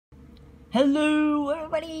Hello,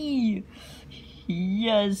 everybody!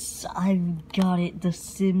 Yes, I've got it. The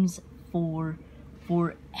Sims 4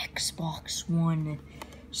 for Xbox One.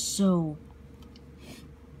 So,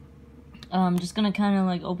 I'm just gonna kind of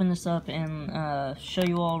like open this up and show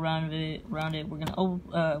you all around it. We're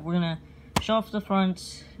gonna show off the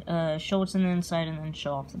front, show what's in the inside, and then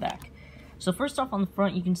show off the back. So first off, on the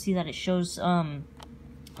front, you can see that it shows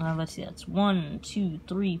let's see, that's 1, 2,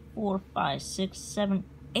 3, 4, 5, 6, 7,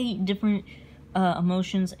 8 different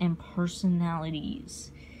emotions and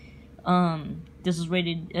personalities. This is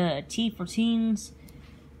rated T for teens.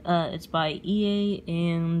 It's by EA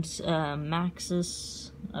and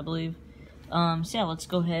Maxis, I believe. So yeah, let's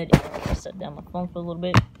go ahead and set down my phone for a little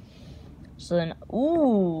bit. So then,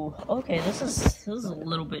 ooh, okay, this is a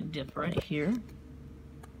little bit different here.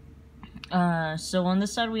 So on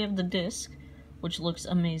this side we have the disc, which looks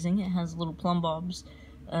amazing. It has little plumb bobs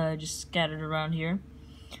just scattered around here.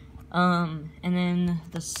 And then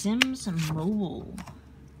the Sims Mobile.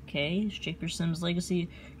 Okay, shape your Sims legacy.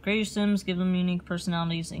 Create your Sims, give them unique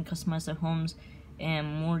personalities, and customize their homes and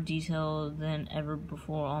more detail than ever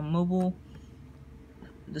before on mobile.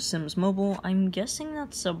 The Sims Mobile. I'm guessing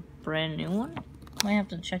that's a brand new one. Might have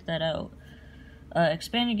to check that out.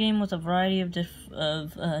 Expand your game with a variety of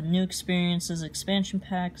new experiences, expansion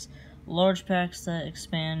packs, large packs that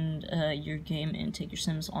expand your game and take your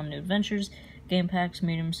Sims on new adventures, game packs,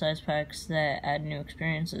 medium-sized packs that add new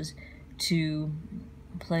experiences to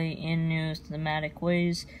play in new thematic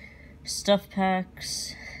ways, stuff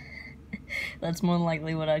packs, that's more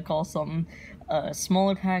likely what I'd call something,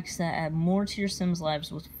 smaller packs that add more to your Sims' lives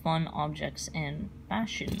with fun objects and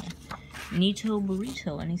fashion. Neato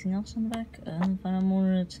Burrito. Anything else on the back? Find out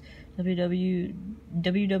more at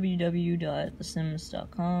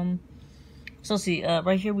www.thesims.com. So let's see,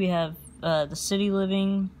 right here we have the city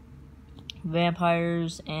living,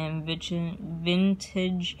 vampires, and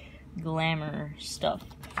vintage glamour stuff.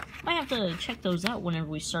 Might have to check those out whenever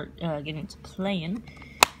we start getting to playing.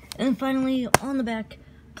 And then finally, on the back,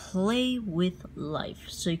 play with life.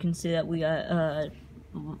 So you can see that we got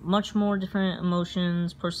much more different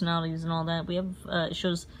emotions, personalities, and all that. We have, it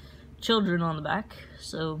shows children on the back,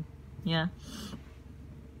 so yeah.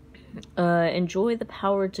 Enjoy the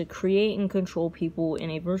power to create and control people in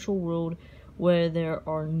a virtual world where there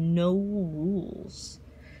are no rules.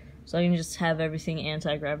 So I can just have everything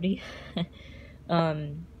anti-gravity.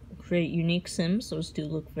 Create unique Sims. Those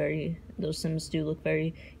Sims do look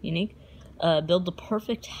very unique. Build the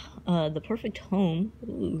perfect home.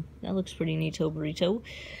 Ooh, that looks pretty neato burrito.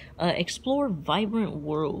 Explore vibrant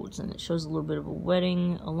worlds, and it shows a little bit of a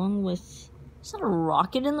wedding along with. Is that a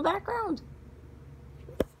rocket in the background?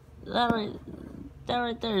 That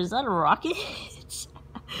right there, is that a rocket?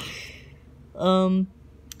 Alright,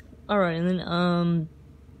 and then,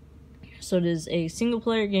 so it is a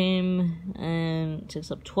single-player game, and it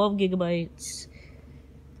takes up 12 gigabytes,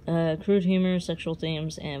 crude humor, sexual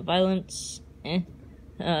themes, and violence.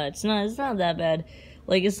 It's not that bad.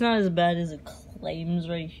 Like, it's not as bad as it claims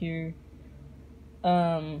right here.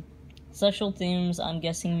 Sexual themes, I'm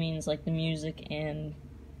guessing, means, like, the music and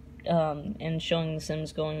showing the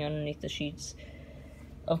Sims going underneath the sheets.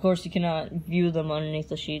 Of course, you cannot view them underneath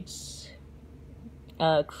the sheets.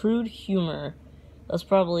 Crude humor. That's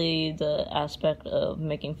probably the aspect of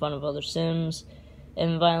making fun of other Sims.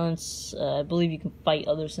 And violence, I believe you can fight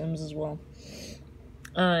other Sims as well.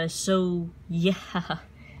 So, yeah.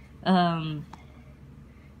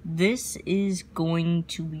 This is going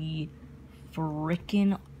to be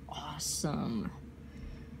frickin' awesome.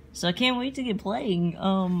 So I can't wait to get playing,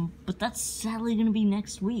 but that's sadly gonna be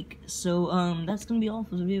next week. So, that's gonna be all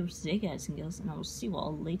for the video for today, guys and girls, and I will see you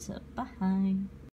all later. Bye!